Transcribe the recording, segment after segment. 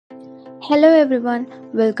Hello everyone,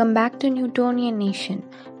 welcome back to Newtonian Nation.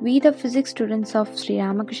 We, the physics students of Sri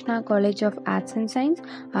Ramakrishna College of Arts and Science,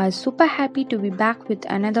 are super happy to be back with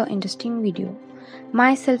another interesting video.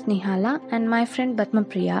 Myself Nihala and my friend Batma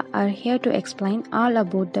Priya are here to explain all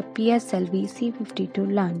about the PSLV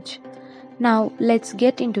C52 launch. Now let's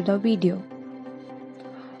get into the video.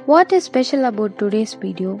 What is special about today's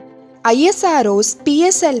video? ISRO's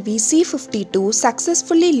PSLV C52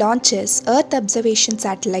 successfully launches Earth Observation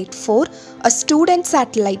Satellite 4, a student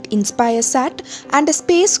satellite InspireSat, and a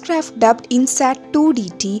spacecraft dubbed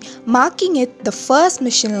INSAT-2DT, marking it the first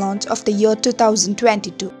mission launch of the year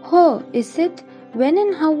 2022. Oh, is it? When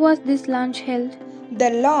and how was this launch held? The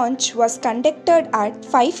launch was conducted at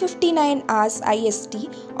 5:59 hours IST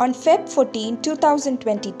on Feb 14,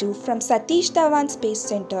 2022 from Satish Dhawan Space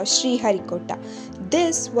Center, Sriharikota.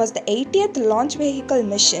 This was the 80th launch vehicle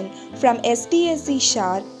mission from SDSC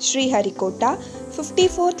Shar, Sriharikota,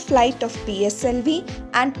 54th flight of PSLV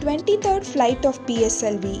and 23rd flight of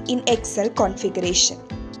PSLV in XL configuration.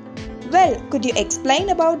 Well, could you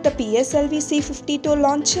explain about the PSLV C52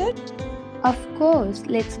 launcher? Of course,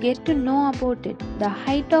 let's get to know about it. The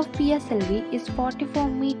height of PSLV is 44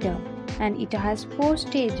 meters and it has 4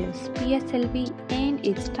 stages. PSLV earned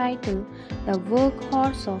its title the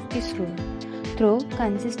workhorse of ISRO through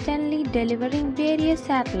consistently delivering various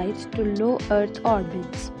satellites to low Earth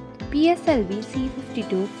orbits. PSLV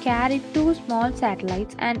C52 carried 2 small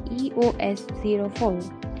satellites and EOS-04.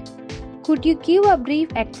 Could you give a brief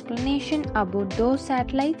explanation about those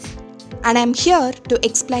satellites? And I'm here to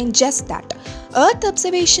explain just that. Earth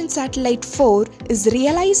Observation Satellite 4 is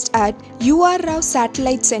realized at UR Rao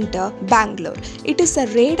Satellite Center, Bangalore. It is a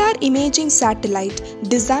radar imaging satellite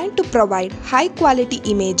designed to provide high-quality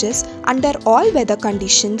images under all weather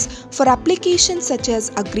conditions for applications such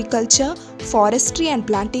as agriculture, forestry and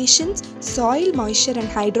plantations, soil moisture and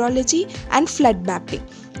hydrology, and flood mapping.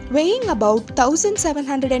 Weighing about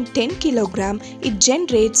 1710 kg, it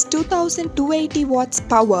generates 2280 watts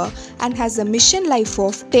power and has a mission life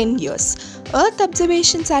of 10 years. Earth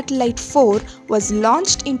Observation Satellite 4 was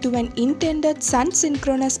launched into an intended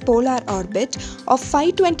sun-synchronous polar orbit of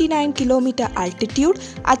 529 km altitude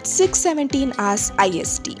at 6:17 hours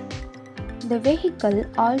IST. The vehicle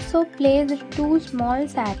also placed 2 small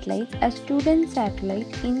satellites, a student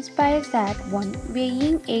satellite InspireSat-1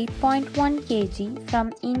 weighing 8.1 kg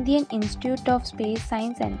from Indian Institute of Space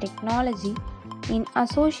Science and Technology in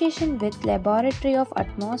association with Laboratory of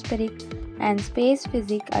Atmospheric and Space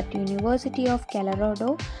Physics at University of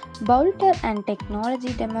Colorado. Boulder and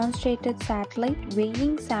Technology demonstrated satellite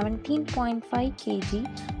weighing 17.5 kg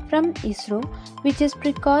from ISRO, which is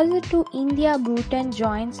precursor to India-Bhutan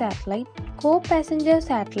joint satellite. Co-passenger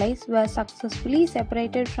satellites were successfully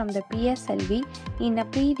separated from the PSLV in a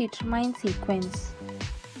predetermined sequence.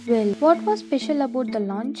 Well, what was special about the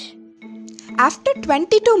launch? After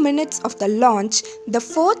 22 minutes of the launch, the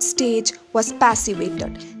 4th stage was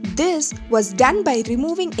passivated. This was done by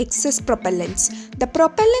removing excess propellants. The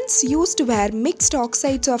propellants used were mixed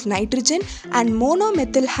oxides of nitrogen and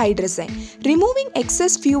monomethyl hydrazine. Removing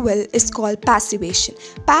excess fuel is called passivation.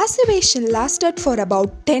 Passivation lasted for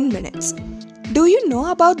about 10 minutes. Do you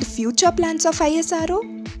know about the future plans of ISRO?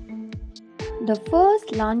 The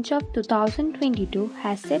first launch of 2022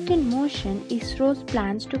 has set in motion ISRO's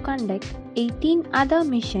plans to conduct 18 other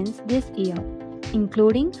missions this year,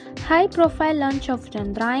 including high-profile launch of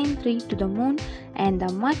Chandrayaan-3 to the moon and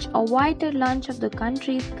the much-awaited launch of the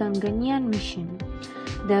country's Gaganyaan mission.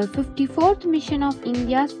 The 54th mission of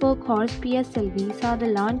India's workhorse PSLV saw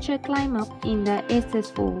the launcher climb up in the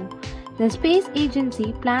SSO. The space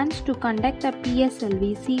agency plans to conduct a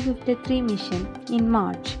PSLV C53 mission in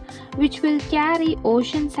March, which will carry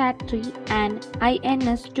OceanSat-3 and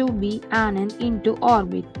INS-2B Anand into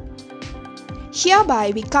orbit.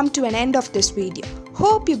 Hereby we come to an end of this video.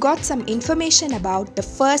 Hope you got some information about the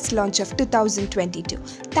first launch of 2022.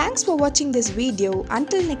 Thanks for watching this video.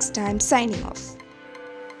 Until next time, signing off.